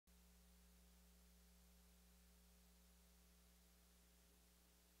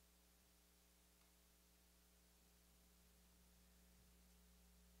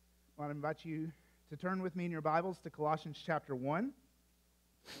I want to invite you to turn with me in your Bibles to Colossians chapter 1.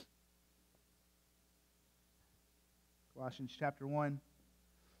 Colossians chapter 1.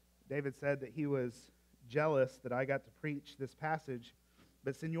 David said that he was jealous that I got to preach this passage,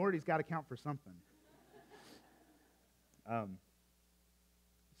 but seniority's got to count for something.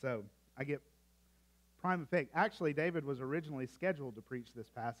 So I get prime effect. Actually, David was originally scheduled to preach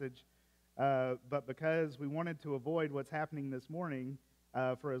this passage, but because we wanted to avoid what's happening this morning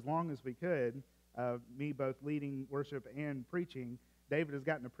for as long as we could, me both leading worship and preaching, David has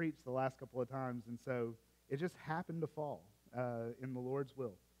gotten to preach the last couple of times, and so it just happened to fall in the Lord's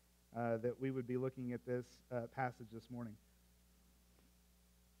will that we would be looking at this passage this morning.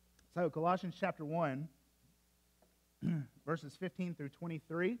 So Colossians chapter 1, verses 15 through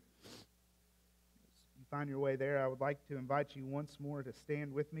 23. As you find your way there, I would like to invite you once more to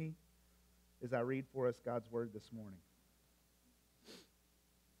stand with me as I read for us God's word this morning.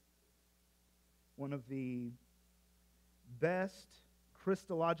 One of the best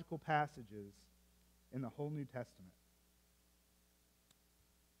Christological passages in the whole New Testament.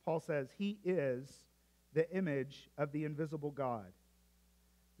 Paul says, "He is the image of the invisible God,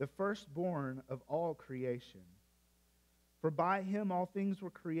 the firstborn of all creation. For by him all things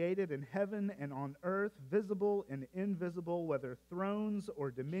were created in heaven and on earth, visible and invisible, whether thrones or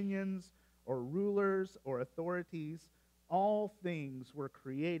dominions or rulers or authorities. All things were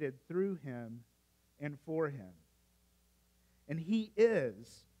created through him and for him. And he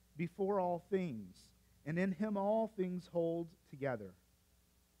is before all things, and in him all things hold together.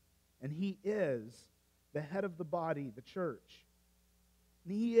 And he is the head of the body, the church.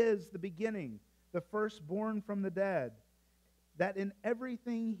 And he is the beginning, the firstborn from the dead, that in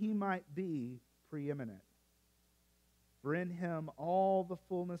everything he might be preeminent. For in him all the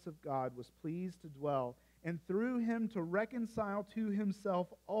fullness of God was pleased to dwell, and through him to reconcile to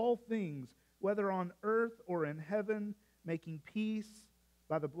himself all things, whether on earth or in heaven, making peace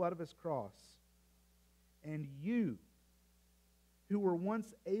by the blood of his cross. And you, who were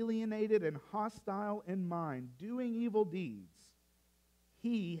once alienated and hostile in mind, doing evil deeds,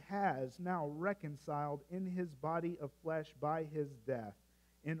 he has now reconciled in his body of flesh by his death,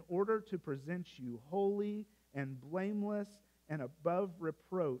 in order to present you holy and blameless and above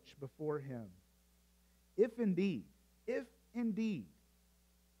reproach before him. If indeed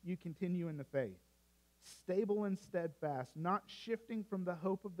you continue in the faith, stable and steadfast, not shifting from the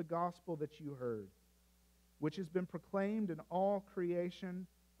hope of the gospel that you heard, which has been proclaimed in all creation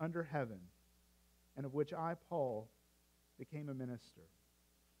under heaven, and of which I, Paul, became a minister."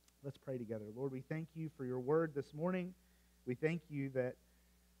 Let's pray together. Lord, we thank you for your word this morning. We thank you that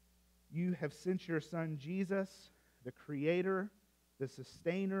you have sent your Son Jesus, the Creator, the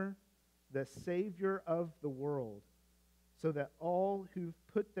Sustainer, the Savior of the world, so that all who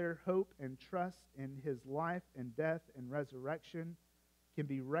put their hope and trust in his life and death and resurrection can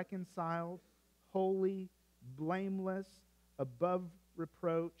be reconciled, holy, blameless, above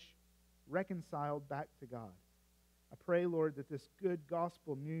reproach, reconciled back to God. I pray, Lord, that this good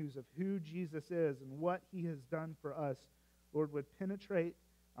gospel news of who Jesus is and what he has done for us, Lord, would penetrate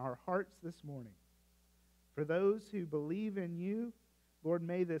our hearts this morning. For those who believe in you, Lord,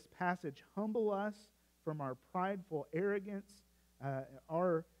 may this passage humble us from our prideful arrogance,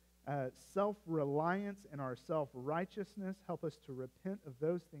 our self-reliance, and our self-righteousness. Help us to repent of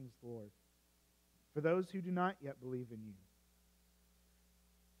those things, Lord. For those who do not yet believe in you,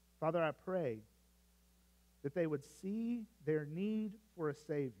 Father, I pray that they would see their need for a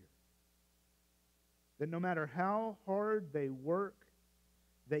Savior. That no matter how hard they work,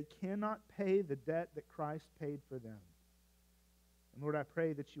 they cannot pay the debt that Christ paid for them. And Lord, I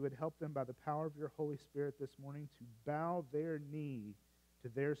pray that you would help them by the power of your Holy Spirit this morning to bow their knee to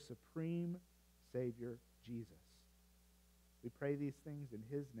their supreme Savior, Jesus. We pray these things in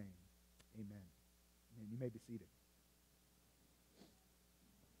his name. Amen. Amen. You may be seated.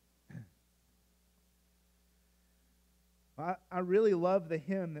 I really love the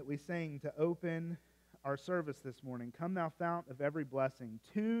hymn that we sang to open our service this morning. "Come thou fount of every blessing,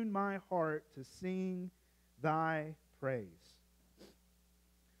 tune my heart to sing thy praise."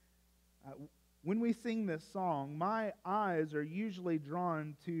 When we sing this song, my eyes are usually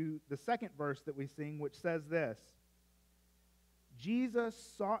drawn to the second verse that we sing, which says this: "Jesus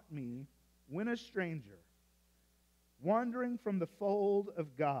sought me when a stranger, wandering from the fold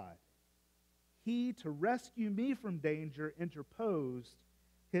of God. He, to rescue me from danger, interposed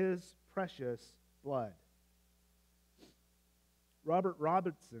his precious blood." Robert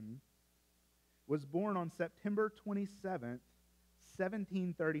Robinson was born on September 27th,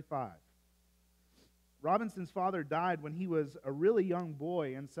 1735. Robinson's father died when he was a really young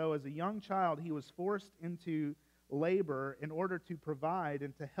boy, and so as a young child, he was forced into labor in order to provide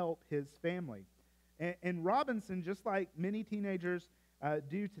and to help his family. And Robinson, just like many teenagers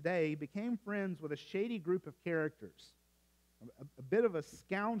do today, became friends with a shady group of characters, a bit of a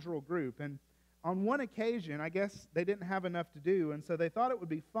scoundrel group. And on one occasion, I guess they didn't have enough to do, and so they thought it would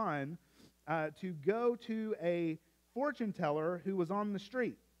be fun to go to a fortune teller who was on the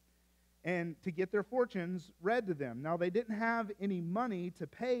street and to get their fortunes read to them. Now, they didn't have any money to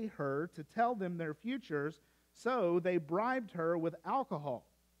pay her to tell them their futures, so they bribed her with alcohol.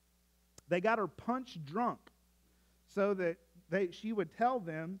 They got her punch drunk so that she would tell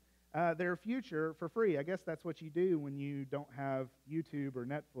them their future for free. I guess that's what you do when you don't have YouTube or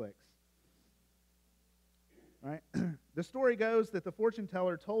Netflix. Right? The story goes that the fortune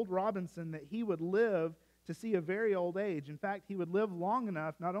teller told Robinson that he would live to see a very old age. In fact, he would live long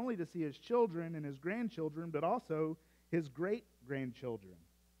enough not only to see his children and his grandchildren, but also his great-grandchildren.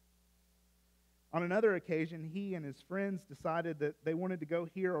 On another occasion, he and his friends decided that they wanted to go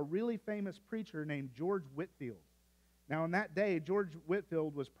hear a really famous preacher named George Whitefield. Now, in that day, George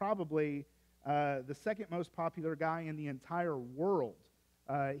Whitefield was probably the second most popular guy in the entire world.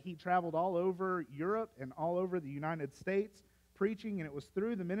 He traveled all over Europe and all over the United States preaching, and it was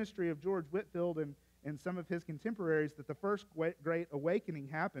through the ministry of George Whitefield and some of his contemporaries that the first great awakening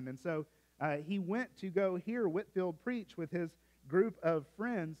happened. And so he went to go hear Whitefield preach with his group of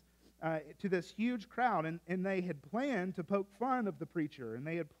friends to this huge crowd, and they had planned to poke fun of the preacher, and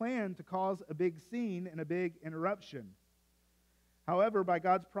they had planned to cause a big scene and a big interruption. However, by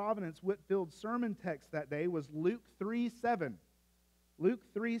God's providence, Whitefield's sermon text that day was Luke 3:7. Luke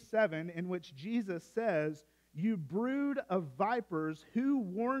 3:7, in which Jesus says, "You brood of vipers, who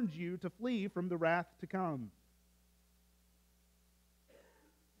warned you to flee from the wrath to come?"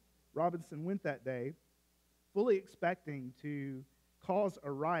 Robinson went that day, fully expecting to cause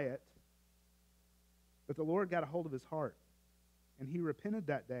a riot, but the Lord got a hold of his heart, and he repented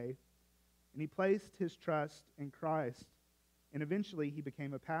that day, and he placed his trust in Christ, and eventually he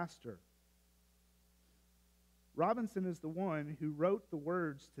became a pastor. Robinson is the one who wrote the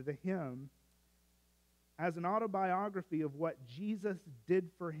words to the hymn as an autobiography of what Jesus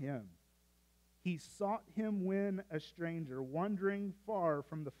did for him. He sought him when a stranger, wandering far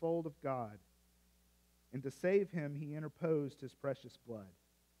from the fold of God, and to save him, he interposed his precious blood.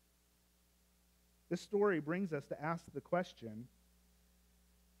 This story brings us to ask the question,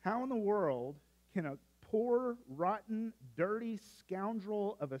 how in the world can a poor, rotten, dirty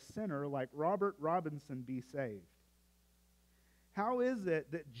scoundrel of a sinner like Robert Robinson be saved? How is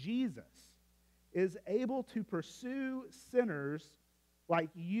it that Jesus is able to pursue sinners like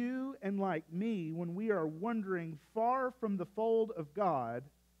you and like me when we are wandering far from the fold of God,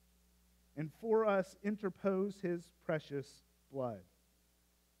 and for us interpose his precious blood?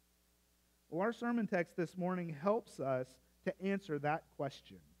 Well, our sermon text this morning helps us to answer that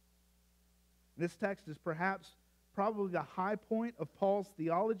question. This text is probably the high point of Paul's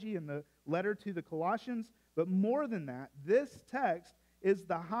theology in the letter to the Colossians, but more than that, this text is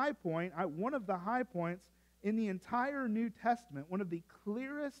the high point, one of the high points in the entire New Testament, one of the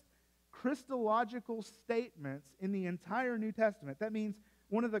clearest Christological statements in the entire New Testament. That means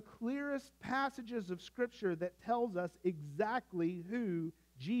one of the clearest passages of Scripture that tells us exactly who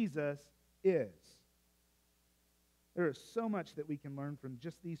Jesus is. There is so much that we can learn from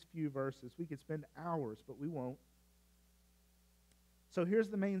just these few verses. We could spend hours, but we won't. So here's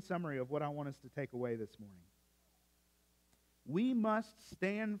the main summary of what I want us to take away this morning. We must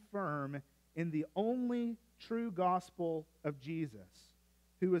stand firm in the only true gospel of Jesus,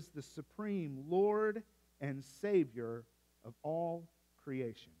 who is the supreme Lord and Savior of all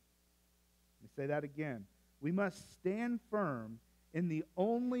creation. Let me say that again. We must stand firm in the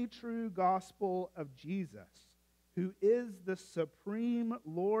only true gospel of Jesus, who is the supreme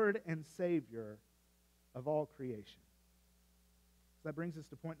Lord and Savior of all creation. So that brings us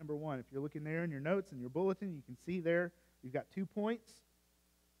to point number one. If you're looking there in your notes and your bulletin, you can see there we've got 2 points.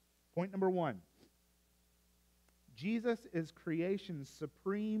 Point number one. Jesus is creation's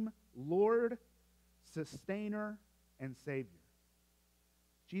supreme Lord, sustainer, and Savior.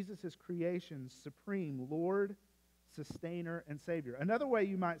 Jesus is creation's supreme Lord, sustainer, and Savior. Another way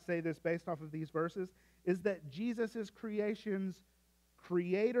you might say this based off of these verses is that Jesus is creation's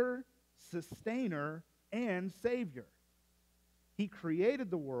creator, sustainer, and Savior. He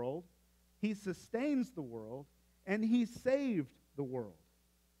created the world, he sustains the world, and he saved the world.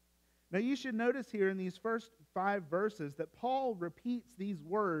 Now you should notice here in these first 5 verses that Paul repeats these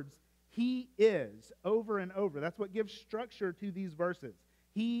words, he is, over and over. That's what gives structure to these verses.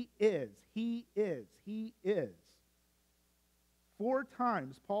 He is. He is. He is. 4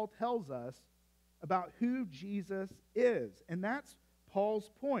 times Paul tells us about who Jesus is. And that's Paul's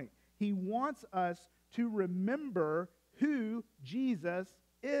point. He wants us to remember who Jesus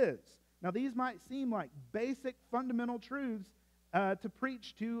is. Now, these might seem like basic fundamental truths to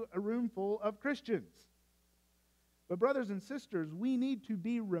preach to a room full of Christians. But brothers and sisters, we need to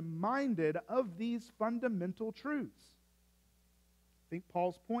be reminded of these fundamental truths. I think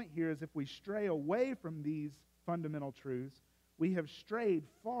Paul's point here is if we stray away from these fundamental truths, we have strayed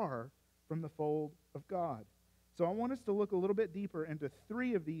far from the fold of God. So I want us to look a little bit deeper into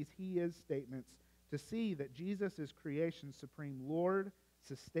 3 of these He is statements to see that Jesus is creation's supreme Lord,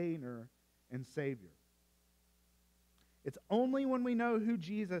 sustainer, and Savior. It's only when we know who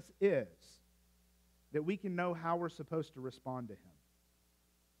Jesus is that we can know how we're supposed to respond to Him.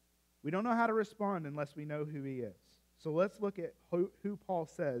 We don't know how to respond unless we know who He is. So let's look at who Paul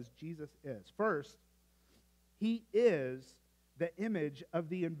says Jesus is. First, He is the image of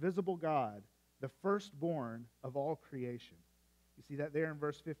the invisible God, the firstborn of all creation. You see that there in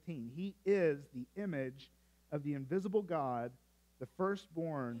verse 15. He is the image of the invisible God, the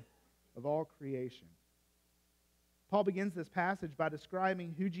firstborn of all creation. Paul begins this passage by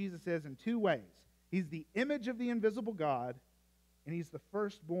describing who Jesus is in 2 ways. He's the image of the invisible God, and He's the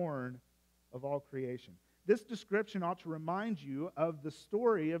firstborn of all creation. This description ought to remind you of the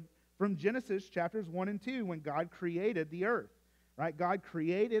story from Genesis chapters 1 and 2 when God created the earth. Right? God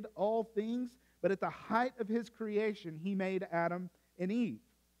created all things, but at the height of His creation, He made Adam and Eve.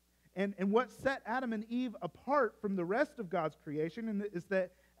 And what set Adam and Eve apart from the rest of God's creation is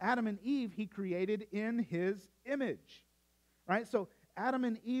that Adam and Eve He created in His image. Right? So Adam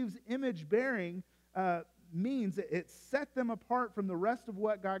and Eve's image bearing means that it set them apart from the rest of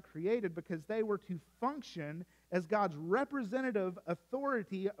what God created because they were to function as God's representative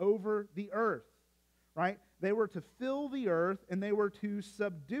authority over the earth. Right? They were to fill the earth and they were to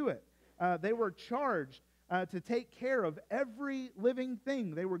subdue it. They were charged to take care of every living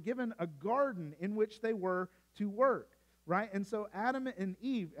thing. They were given a garden in which they were to work. Right? And so Adam and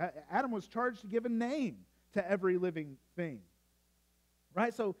Eve, Adam was charged to give a name to every living thing.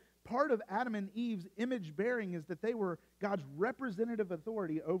 Right? So part of Adam and Eve's image bearing is that they were God's representative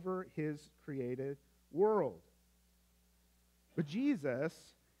authority over His created world. But Jesus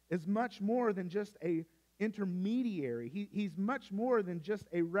is much more than just an intermediary. He's much more than just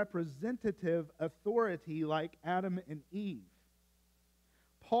a representative authority like Adam and Eve.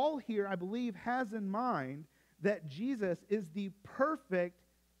 Paul here, I believe, has in mind that Jesus is the perfect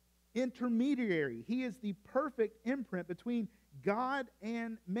intermediary. He is the perfect imprint between God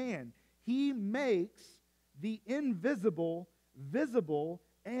and man. He makes the invisible visible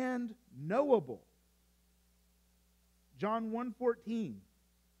and knowable. John 1:14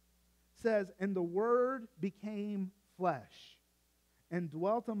 says, "And the Word became flesh and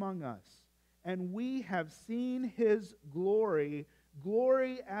dwelt among us, and we have seen His glory,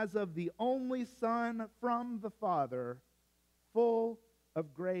 glory as of the only Son from the Father, full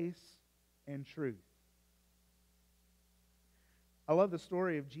of grace and truth." I love the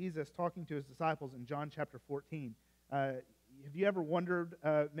story of Jesus talking to His disciples in John chapter 14. Have you ever wondered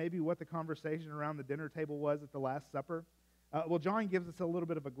maybe what the conversation around the dinner table was at the Last Supper? Well, John gives us a little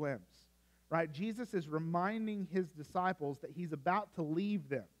bit of a glimpse. Right? Jesus is reminding His disciples that He's about to leave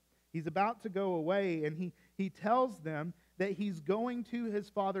them. He's about to go away, and he tells them that He's going to His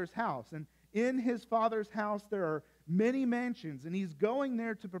Father's house. And in His Father's house there are many mansions, and He's going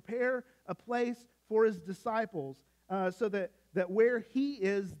there to prepare a place for His disciples so that where He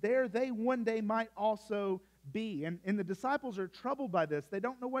is, there they one day might also be. And the disciples are troubled by this. They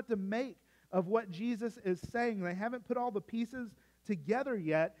don't know what to make of what Jesus is saying. They haven't put all the pieces together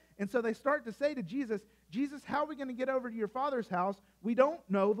yet. And so they start to say to Jesus, "Jesus, how are we going to get over to your Father's house? We don't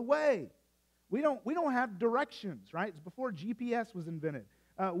know the way. We don't have directions," right? It's before GPS was invented.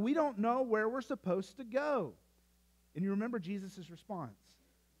 We don't know where we're supposed to go. And you remember Jesus' response,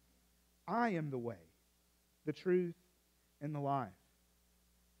 "I am the way, the truth, and the life."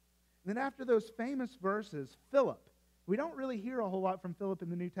 And then after those famous verses, Philip, we don't really hear a whole lot from Philip in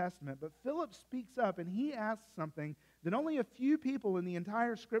the New Testament, but Philip speaks up and he asks something that only a few people in the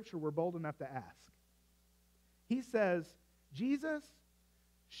entire Scripture were bold enough to ask. He says, "Jesus,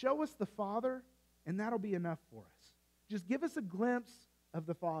 show us the Father, and that'll be enough for us. Just give us a glimpse of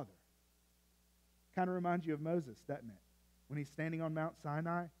the Father." Kind of reminds you of Moses, doesn't it? When he's standing on Mount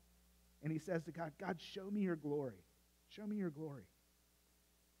Sinai, and he says to God, "God, show me your glory. Show me your glory."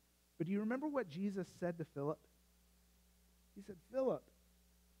 But do you remember what Jesus said to Philip? He said, "Philip,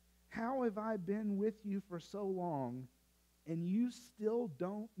 how have I been with you for so long, and you still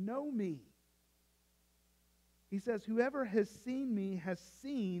don't know me. He says, whoever has seen me has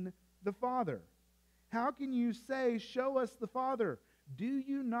seen the Father. How can you say, show us the Father? Do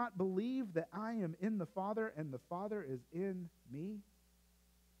you not believe that I am in the Father and the Father is in me?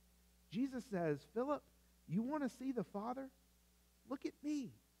 Jesus says, Philip, you want to see the Father? Look at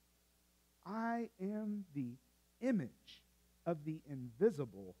me. I am the image of the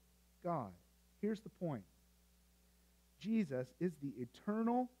invisible God. Here's the point. Jesus is the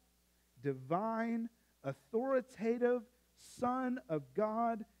eternal, divine, authoritative Son of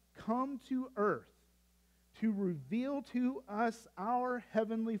God come to earth to reveal to us our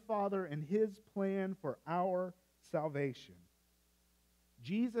Heavenly Father and His plan for our salvation.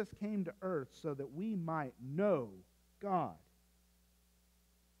 Jesus came to earth so that we might know God.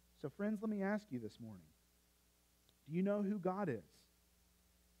 So friends, let me ask you this morning. Do you know who God is?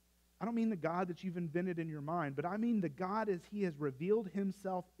 I don't mean the God that you've invented in your mind, but I mean the God as He has revealed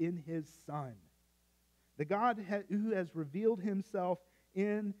Himself in His Son. The God who has revealed Himself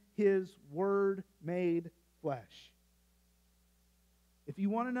in His Word made flesh. If you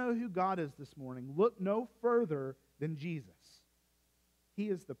want to know who God is this morning, look no further than Jesus. He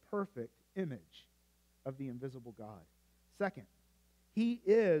is the perfect image of the invisible God. Second, He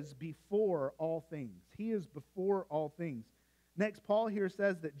is before all things. He is before all things. Next, Paul here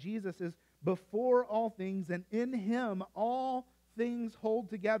says that Jesus is before all things, and in Him all things hold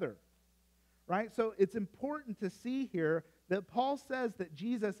together. Right? So it's important to see here that Paul says that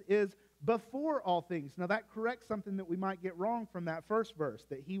Jesus is before all things. Now that corrects something that we might get wrong from that first verse,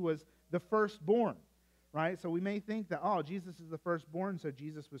 that He was the firstborn. Right? So we may think that, oh, Jesus is the firstborn, so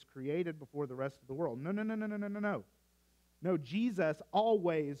Jesus was created before the rest of the world. No. No, Jesus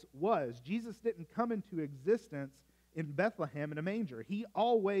always was. Jesus didn't come into existence in Bethlehem in a manger. He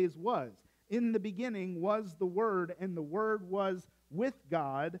always was. In the beginning was the Word, and the Word was with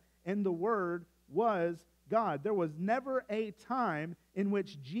God, and the Word was God. There was never a time in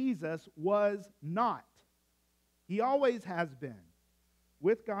which Jesus was not. He always has been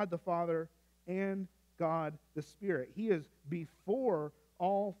with God the Father and God the Spirit. He is before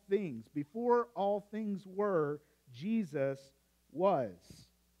all things. Before all things were, Jesus was.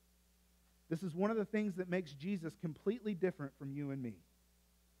 This is one of the things that makes Jesus completely different from you and me.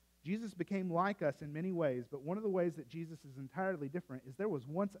 Jesus became like us in many ways, but one of the ways that Jesus is entirely different is there was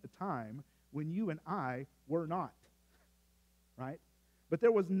once a time when you and I were not. Right? But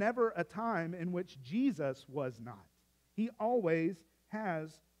there was never a time in which Jesus was not. He always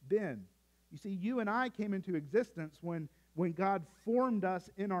has been. You see, you and I came into existence when God formed us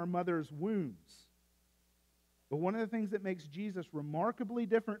in our mother's wombs. But one of the things that makes Jesus remarkably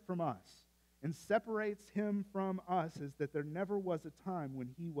different from us and separates Him from us is that there never was a time when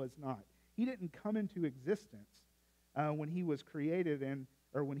He was not. He didn't come into existence when He was created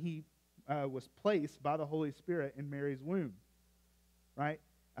or when He was placed by the Holy Spirit in Mary's womb. Right?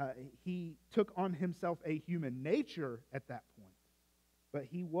 He took on Himself a human nature at that point. But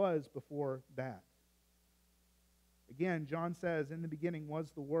He was before that. Again, John says, in the beginning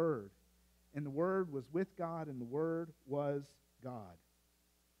was the Word, and the Word was with God, and the Word was God.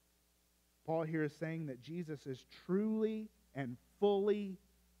 Paul here is saying that Jesus is truly and fully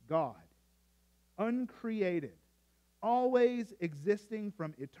God, uncreated, always existing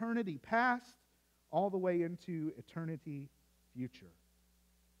from eternity past all the way into eternity future.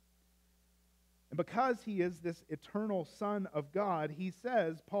 And because He is this eternal Son of God,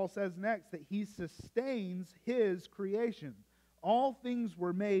 Paul says next, that He sustains His creation. All things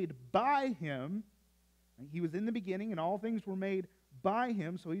were made by Him. He was in the beginning, and all things were made by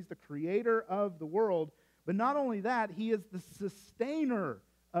Him, so He's the creator of the world. But not only that, He is the sustainer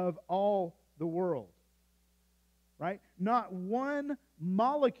of all the world. Right? Not one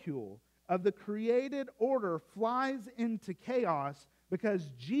molecule of the created order flies into chaos because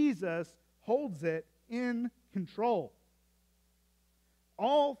Jesus holds it in control.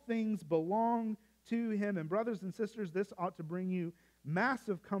 All things belong to Him. And brothers and sisters, this ought to bring you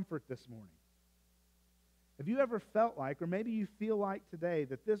massive comfort this morning. Have you ever felt like, or maybe you feel like today,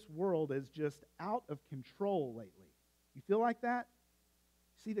 that this world is just out of control lately? You feel like that?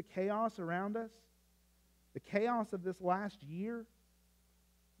 See the chaos around us? The chaos of this last year?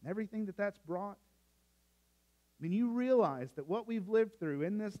 And everything that's brought? I mean, you realize that what we've lived through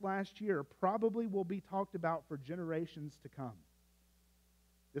in this last year probably will be talked about for generations to come.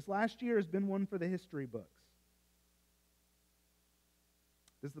 This last year has been one for the history books.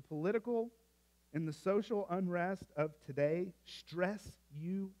 Does the political and the social unrest of today stress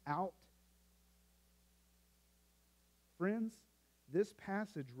you out? Friends, this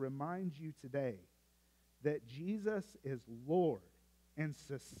passage reminds you today that Jesus is Lord and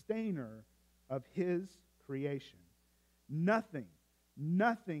sustainer of his creation.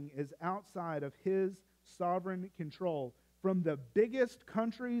 Nothing is outside of his sovereign control. From the biggest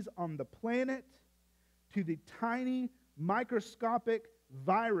countries on the planet to the tiny microscopic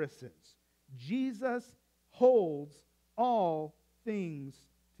viruses, Jesus holds all things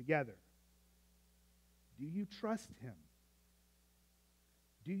together. Do you trust him?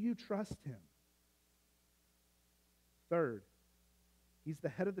 Do you trust him? Third, he's the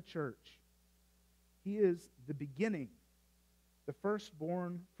head of the church. He is the beginning, the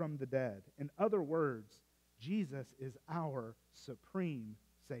firstborn from the dead. In other words, Jesus is our supreme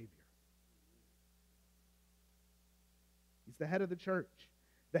Savior. He's the head of the church,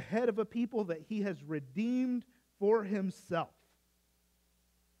 the head of a people that he has redeemed for himself.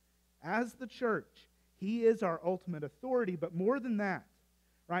 As the church, he is our ultimate authority, but more than that,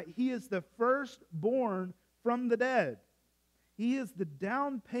 right? He is the firstborn from the dead. He is the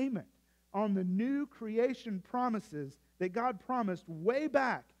down payment on the new creation promises that God promised way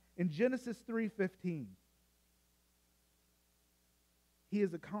back in Genesis 3:15. He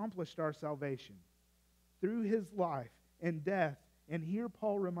has accomplished our salvation through his life and death, and here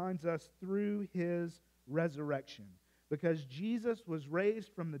Paul reminds us through his resurrection. Because Jesus was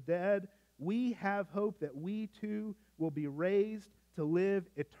raised from the dead, we have hope that we too will be raised to live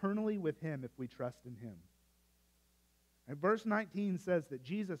eternally with him if we trust in him. And verse 19 says that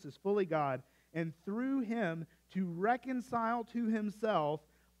Jesus is fully God, and through him to reconcile to himself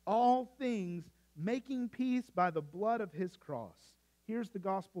all things, making peace by the blood of his cross. Here's the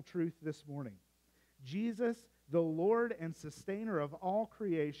gospel truth this morning. Jesus, the Lord and sustainer of all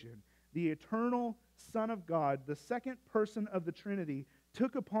creation, the eternal Son of God, the second person of the Trinity,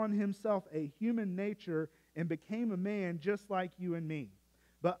 took upon himself a human nature and became a man just like you and me.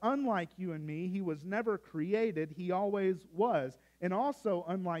 But unlike you and me, he was never created, he always was. And also,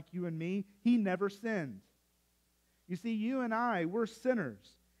 unlike you and me, he never sinned. You see, you and I, we're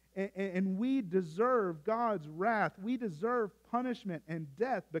sinners. And we deserve God's wrath. We deserve punishment and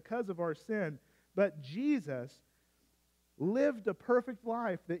death because of our sin. But Jesus lived a perfect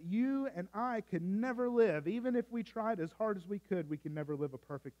life that you and I could never live. Even if we tried as hard as we could never live a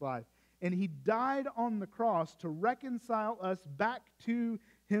perfect life. And he died on the cross to reconcile us back to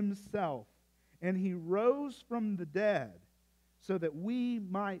himself. And he rose from the dead so that we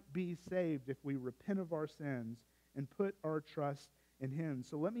might be saved if we repent of our sins and put our trust in him.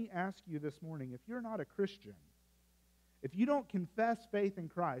 So let me ask you this morning, if you're not a Christian, if you don't confess faith in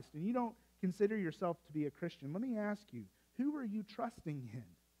Christ and you don't consider yourself to be a Christian, let me ask you, who are you trusting in?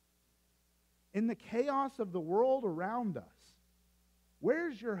 In the chaos of the world around us,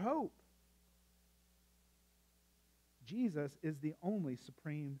 where's your hope? Jesus is the only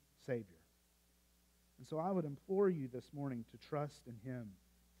supreme Savior. And so I would implore you this morning to trust in him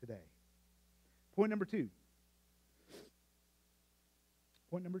today. Point number two.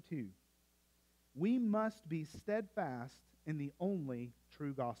 Point number two. We must be steadfast in the only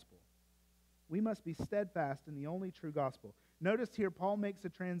true gospel. We must be steadfast in the only true gospel. Notice here Paul makes a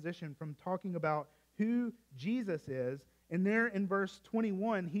transition from talking about who Jesus is, and there in verse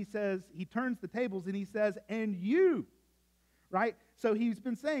 21 he turns the tables and he says, and you, right? So he's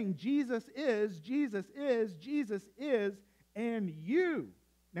been saying Jesus is, and you.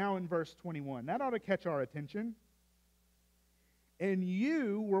 Now in verse 21, that ought to catch our attention. And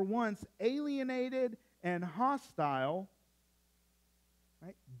you were once alienated and hostile,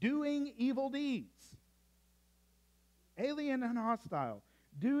 right? Doing evil deeds. Alien and hostile.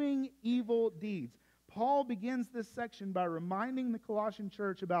 Doing evil deeds. Paul begins this section by reminding the Colossian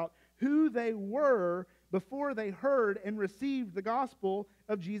church about who they were before they heard and received the gospel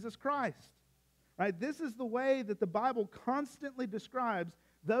of Jesus Christ. Right? This is the way that the Bible constantly describes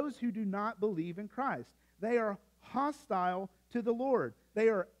those who do not believe in Christ. They are hostile to the Lord. They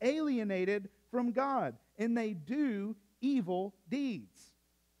are alienated from God, and they do evil deeds.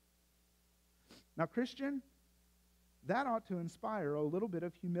 Now, Christian, that ought to inspire a little bit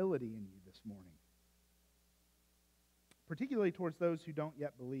of humility in you this morning, particularly towards those who don't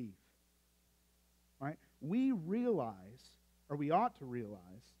yet believe. Right? We realize, or we ought to realize,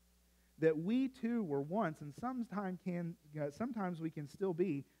 that we too were once, and sometimes we can still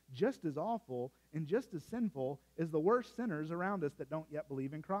be, just as awful and just as sinful as the worst sinners around us that don't yet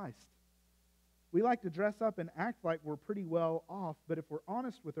believe in Christ. We like to dress up and act like we're pretty well off, but if we're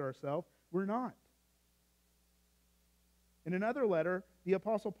honest with ourselves, we're not. In another letter, the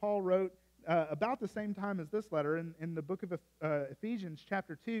Apostle Paul wrote about the same time as this letter, in the book of Ephesians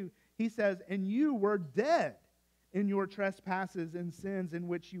chapter 2, he says, and you were dead in your trespasses and sins in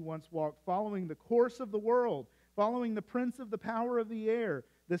which you once walked, following the course of the world, following the prince of the power of the air,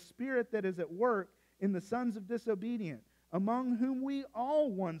 the spirit that is at work in the sons of disobedience, among whom we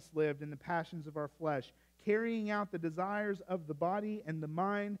all once lived in the passions of our flesh, carrying out the desires of the body and the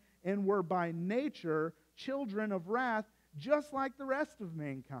mind, and were by nature children of wrath, just like the rest of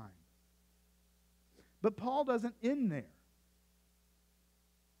mankind. But Paul doesn't end there.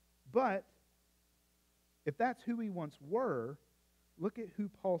 But if that's who we once were, look at who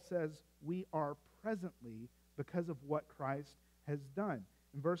Paul says we are presently because of what Christ has done.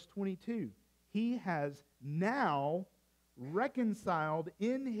 In verse 22, he has now reconciled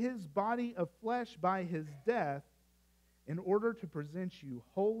in his body of flesh by his death in order to present you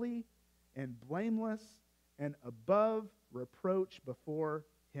holy and blameless and above reproach before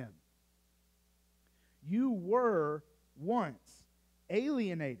him. You were once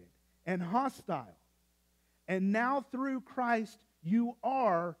alienated and hostile, and now through Christ you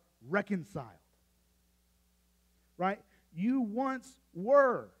are reconciled. Right? You once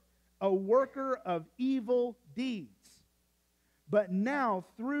were a worker of evil deeds, but now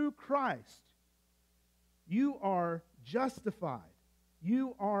through Christ you are justified.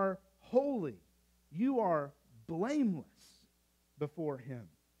 You are holy. You are blameless before him.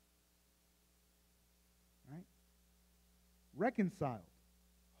 Right? Reconciled,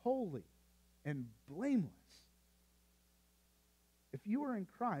 holy, and blameless. If you are in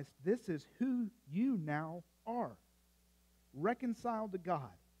Christ, this is who you now are. Reconciled to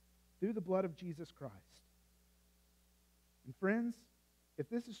God through the blood of Jesus Christ. And friends, if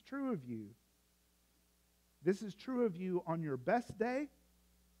this is true of you, this is true of you on your best day,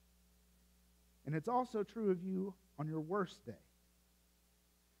 and it's also true of you on your worst day.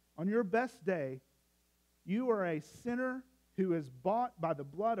 On your best day, you are a sinner who is bought by the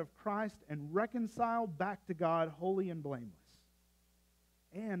blood of Christ and reconciled back to God, holy and blameless.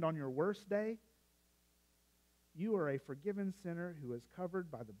 And on your worst day, you are a forgiven sinner who is covered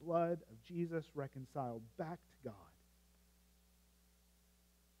by the blood of Jesus, reconciled back to God.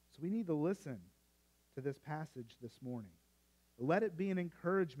 So we need to listen to this passage this morning. Let it be an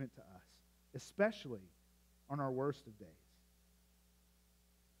encouragement to us, especially on our worst of days.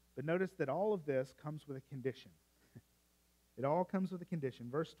 But notice that all of this comes with a condition. It all comes with a condition.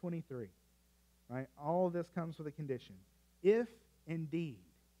 Verse 23, right? All of this comes with a condition. If indeed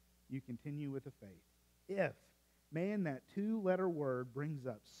you continue with the faith. If. Man, that two-letter word brings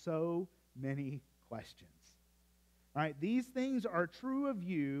up so many questions. Right? These things are true of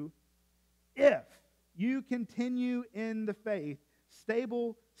you if you continue in the faith,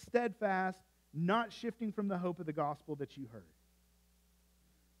 stable, steadfast, not shifting from the hope of the gospel that you heard.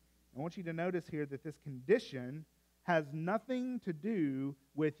 I want you to notice here that this condition has nothing to do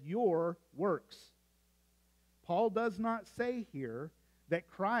with your works. Paul does not say here that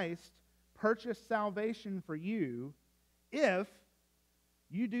Christ purchased salvation for you if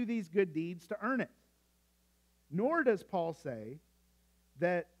you do these good deeds to earn it. Nor does Paul say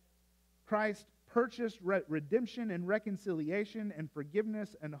that Christ purchased redemption and reconciliation and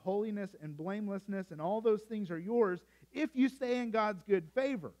forgiveness and holiness and blamelessness and all those things are yours if you stay in God's good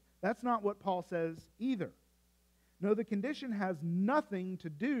favor. That's not what Paul says either. No, the condition has nothing to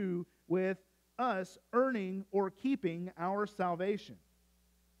do with us earning or keeping our salvation.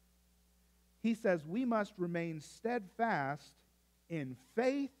 He says we must remain steadfast in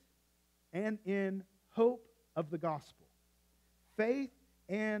faith and in hope of the gospel. Faith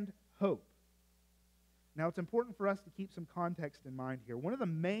and hope. Now, it's important for us to keep some context in mind here. One of the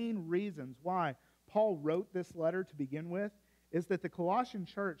main reasons why Paul wrote this letter to begin with is that the Colossian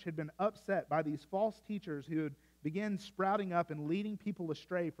church had been upset by these false teachers who had begun sprouting up and leading people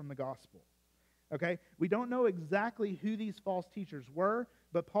astray from the gospel. Okay? We don't know exactly who these false teachers were,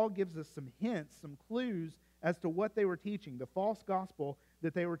 but Paul gives us some hints, some clues as to what they were teaching, the false gospel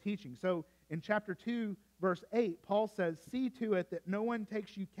that they were teaching. So in chapter 2, verse 8, Paul says, "See to it that no one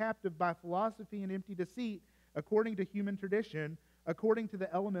takes you captive by philosophy and empty deceit, according to human tradition, according to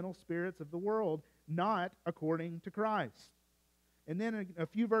the elemental spirits of the world, not according to Christ." And then a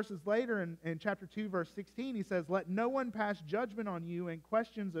few verses later in chapter 2, verse 16, he says, "Let no one pass judgment on you in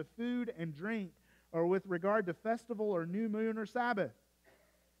questions of food and drink, or with regard to festival or new moon or Sabbath."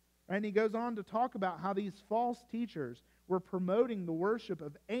 And he goes on to talk about how these false teachers were promoting the worship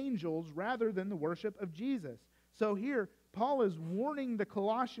of angels rather than the worship of Jesus. So here, Paul is warning the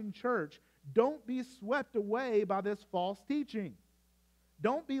Colossian church, don't be swept away by this false teaching.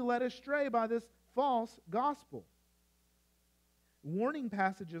 Don't be led astray by this false gospel. Warning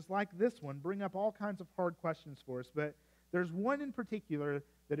passages like this one bring up all kinds of hard questions for us, but There's one in particular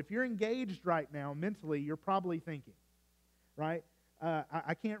that if you're engaged right now mentally, you're probably thinking, right?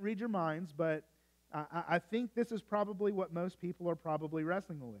 I can't read your minds, but I think this is probably what most people are probably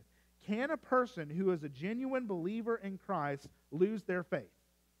wrestling with. Can a person who is a genuine believer in Christ lose their faith?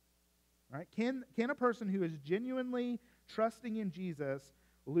 Right? Can a person who is genuinely trusting in Jesus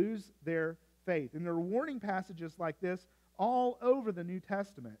lose their faith? And there are warning passages like this all over the New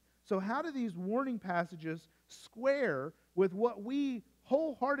Testament. So how do these warning passages square with what we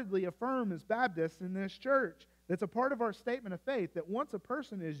wholeheartedly affirm as Baptists in this church? That's a part of our statement of faith, that once a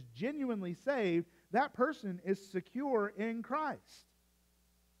person is genuinely saved, that person is secure in Christ.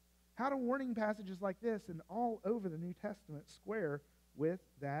 How do warning passages like this and all over the New Testament square with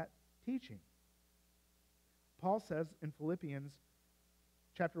that teaching? Paul says in Philippians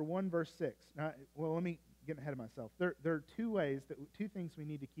chapter 1, verse 6. Now, well, let me get ahead of myself. There are two things we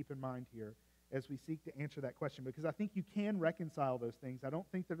need to keep in mind here as we seek to answer that question, because I think you can reconcile those things. I don't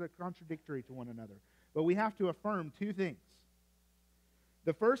think they're contradictory to one another. But we have to affirm two things.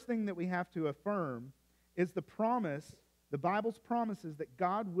 The first thing that we have to affirm is the promise, the Bible's promises that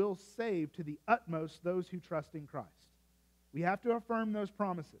God will save to the utmost those who trust in Christ. We have to affirm those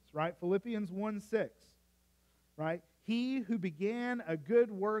promises, right? Philippians 1:6, right? He who began a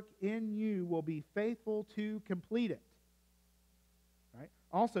good work in you will be faithful to complete it. Right?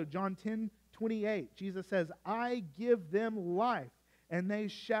 Also, John 10:28, Jesus says, I give them life, and they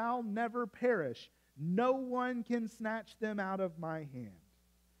shall never perish. No one can snatch them out of my hand.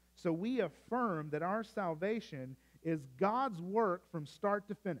 So we affirm that our salvation is God's work from start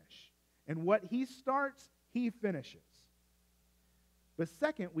to finish. And what He starts, He finishes. But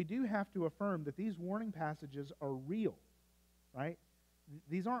second, we do have to affirm that these warning passages are real, right?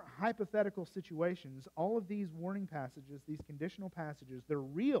 These aren't hypothetical situations. All of these warning passages, these conditional passages, they're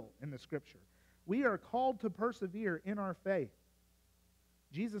real in the Scripture. We are called to persevere in our faith.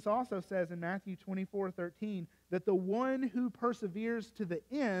 Jesus also says in Matthew 24:13 that the one who perseveres to the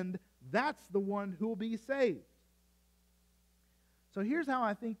end, that's the one who will be saved. So here's how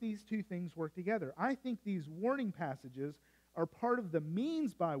I think these two things work together. I think these warning passages are part of the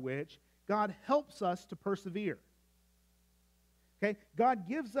means by which God helps us to persevere. Okay? God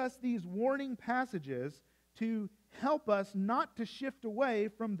gives us these warning passages to help us not to shift away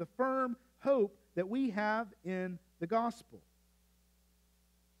from the firm hope that we have in the gospel.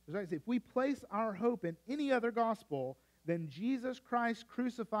 If we place our hope in any other gospel than Jesus Christ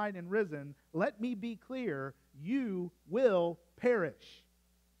crucified and risen, let me be clear, you will perish.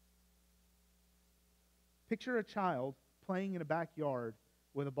 Picture a child playing in a backyard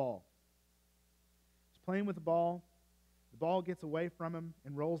with a ball. He's playing with the ball gets away from him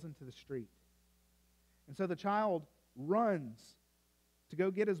and rolls into the street. And so the child runs to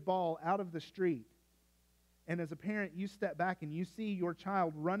go get his ball out of the street. And as a parent, you step back and you see your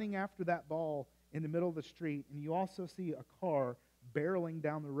child running after that ball in the middle of the street, and you also see a car barreling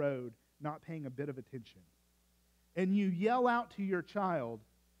down the road, not paying a bit of attention. And you yell out to your child,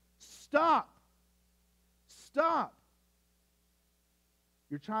 "Stop! Stop!"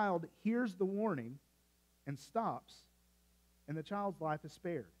 Your child hears the warning and stops, and the child's life is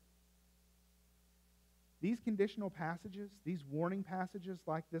spared. These conditional passages, these warning passages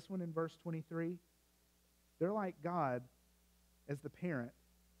like this one in verse 23, they're like God as the parent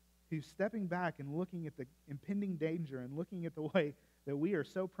who's stepping back and looking at the impending danger and looking at the way that we are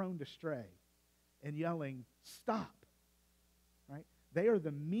so prone to stray and yelling, "Stop!" Right? They are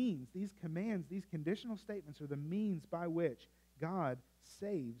the means, these commands, these conditional statements are the means by which God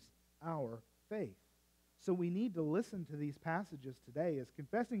saves our faith. So we need to listen to these passages today. As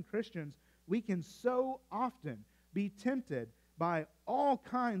confessing Christians, we can so often be tempted by all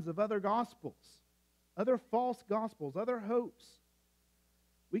kinds of other gospels, other false gospels, other hopes.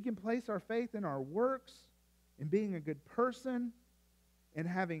 We can place our faith in our works, in being a good person, in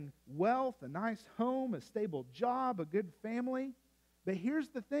having wealth, a nice home, a stable job, a good family. But here's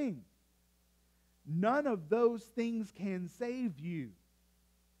the thing. None of those things can save you.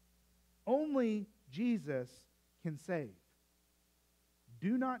 Only Jesus can save.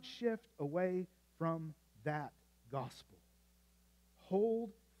 Do not shift away from that gospel.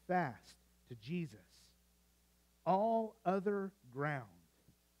 Hold fast to Jesus. All other ground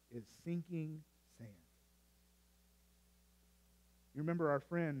is sinking sand. You remember our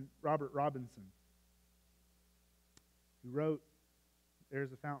friend Robert Robinson, who wrote,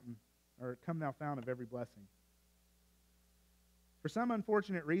 "There's a fountain, or come thou fount of every blessing." For some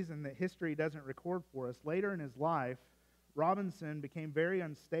unfortunate reason that history doesn't record for us, later in his life, Robinson became very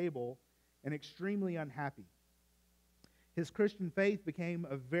unstable and extremely unhappy. His Christian faith became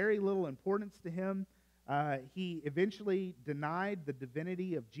of very little importance to him. He eventually denied the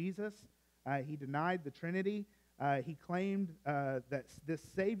divinity of Jesus. He denied the Trinity. He claimed that this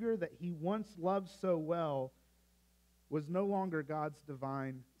Savior that he once loved so well was no longer God's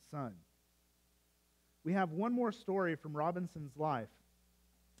divine Son. We have one more story from Robinson's life.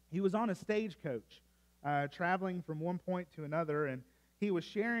 He was on a stagecoach, traveling from one point to another, and he was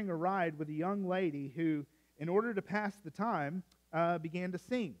sharing a ride with a young lady who, in order to pass the time, began to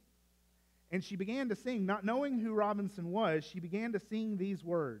sing. And she began to sing, not knowing who Robinson was, she began to sing these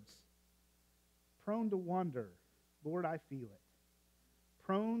words. Prone to wander, Lord, I feel it.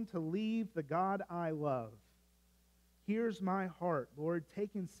 Prone to leave the God I love. Here's my heart, Lord,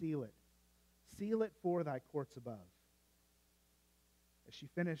 take and seal it. Seal it for thy courts above. As she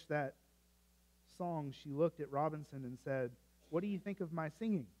finished that song, she looked at Robinson and said, what do you think of my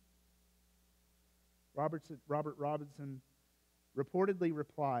singing? Robert Robinson reportedly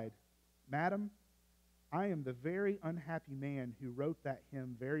replied, Madam, I am the very unhappy man who wrote that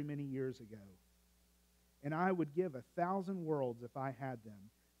hymn very many years ago, and I would give 1,000 worlds if I had them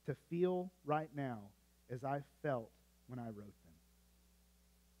to feel right now as I felt when I wrote them.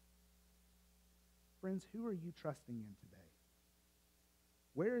 Friends, who are you trusting in today?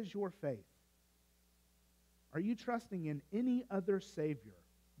 Where is your faith? Are you trusting in any other Savior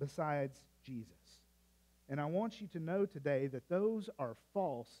besides Jesus? And I want you to know today that those are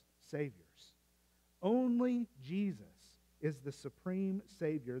false saviors. Only Jesus is the supreme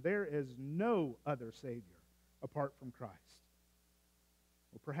Savior. There is no other Savior apart from Christ.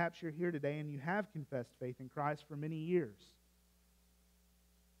 Well, perhaps you're here today and you have confessed faith in Christ for many years.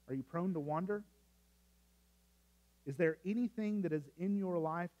 Are you prone to wander? Is there anything that is in your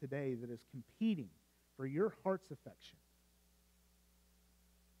life today that is competing for your heart's affection?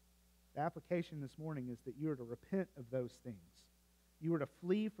 The application this morning is that you are to repent of those things. You are to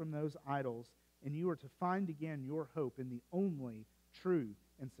flee from those idols, and you are to find again your hope in the only true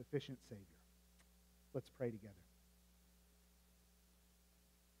and sufficient Savior. Let's pray together.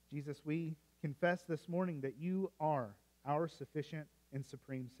 Jesus, we confess this morning that you are our sufficient and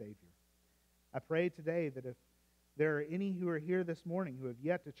supreme Savior. I pray today that if there are any who are here this morning who have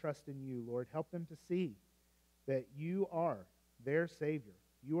yet to trust in you, Lord, help them to see that you are their Savior.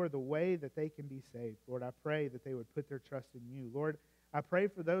 You are the way that they can be saved. Lord, I pray that they would put their trust in you. Lord, I pray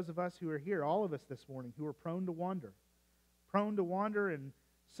for those of us who are here, all of us this morning, who are prone to wander in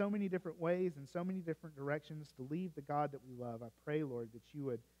so many different ways and so many different directions to leave the God that we love. I pray, Lord, that you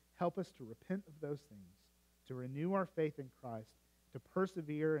would help us to repent of those things, to renew our faith in Christ, to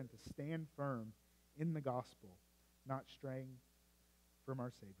persevere and to stand firm in the gospel, not straying from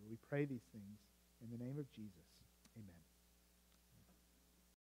our Savior. We pray these things in the name of Jesus.